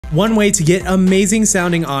One way to get amazing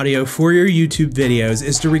sounding audio for your YouTube videos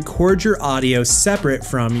is to record your audio separate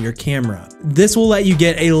from your camera. This will let you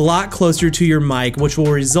get a lot closer to your mic, which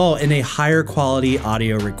will result in a higher quality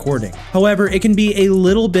audio recording. However, it can be a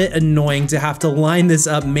little bit annoying to have to line this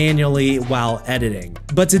up manually while editing.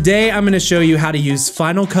 But today I'm going to show you how to use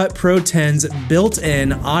Final Cut Pro X's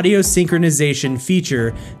built-in audio synchronization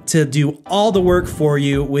feature to do all the work for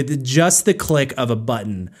you with just the click of a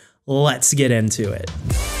button. Let's get into it.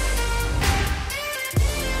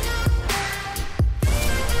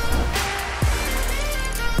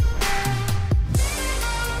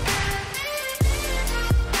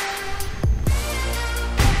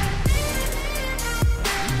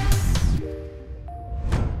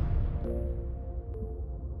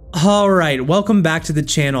 Alright, welcome back to the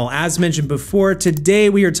channel. As mentioned before,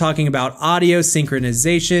 today we are talking about audio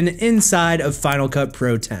synchronization inside of Final Cut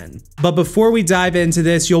Pro X. But before we dive into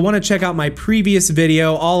this, you'll want to check out my previous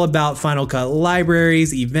video all about Final Cut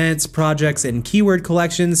libraries, events, projects, and keyword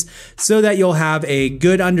collections so that you'll have a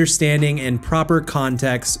good understanding and proper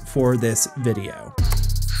context for this video.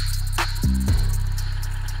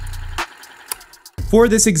 For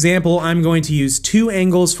this example, I'm going to use 2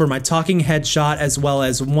 angles for my talking head shot as well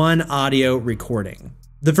as 1 audio recording.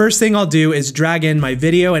 The first thing I'll do is drag in my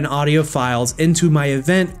video and audio files into my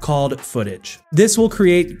event called footage. This will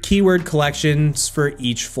create keyword collections for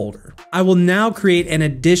each folder. I will now create an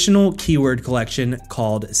additional keyword collection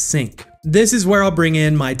called sync. This is where I'll bring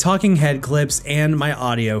in my talking head clips and my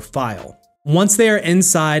audio file. Once they are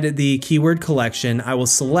inside the keyword collection, I will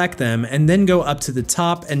select them and then go up to the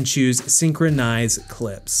top and choose Synchronize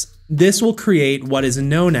Clips. This will create what is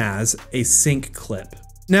known as a sync clip.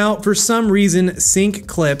 Now, for some reason, sync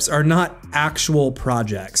clips are not actual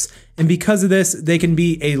projects, and because of this, they can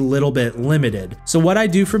be a little bit limited. So what I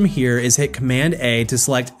do from here is hit Command A to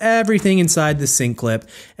select everything inside the sync clip,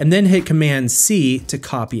 and then hit Command C to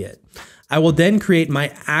copy it. I will then create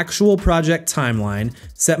my actual project timeline,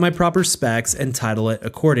 set my proper specs, and title it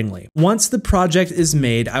accordingly. Once the project is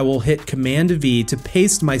made, I will hit Command V to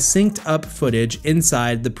paste my synced up footage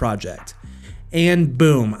inside the project. And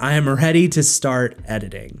boom, I am ready to start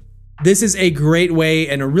editing. This is a great way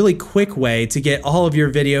and a really quick way to get all of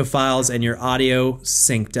your video files and your audio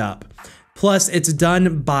synced up. Plus, it's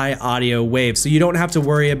done by audio wave, so you don't have to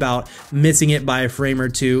worry about missing it by a frame or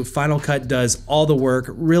two. Final Cut does all the work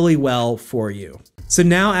really well for you. So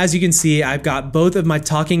now, as you can see, I've got both of my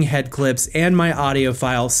talking head clips and my audio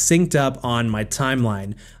file synced up on my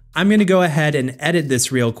timeline. I'm gonna go ahead and edit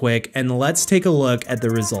this real quick, and let's take a look at the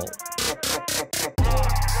result.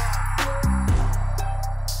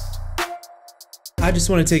 I just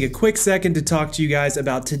want to take a quick second to talk to you guys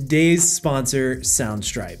about today's sponsor,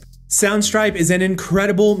 Soundstripe. Soundstripe is an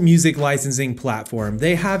incredible music licensing platform.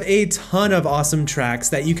 They have a ton of awesome tracks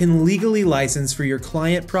that you can legally license for your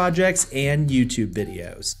client projects and YouTube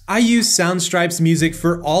videos. I use Soundstripe's music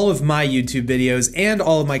for all of my YouTube videos and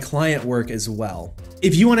all of my client work as well.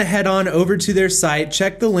 If you want to head on over to their site,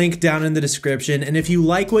 check the link down in the description, and if you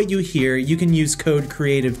like what you hear, you can use code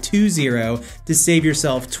CREATIVE20 to save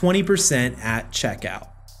yourself 20% at checkout.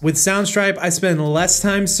 With Soundstripe, I spend less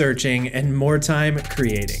time searching and more time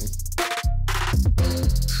creating.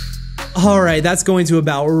 Alright, that's going to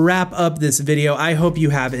about wrap up this video. I hope you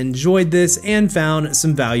have enjoyed this and found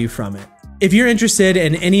some value from it. If you're interested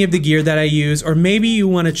in any of the gear that I use, or maybe you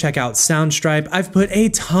want to check out Soundstripe, I've put a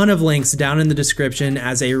ton of links down in the description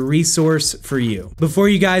as a resource for you. Before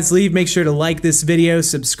you guys leave, make sure to like this video,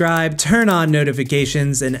 subscribe, turn on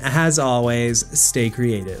notifications, and as always, stay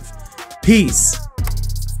creative. Peace!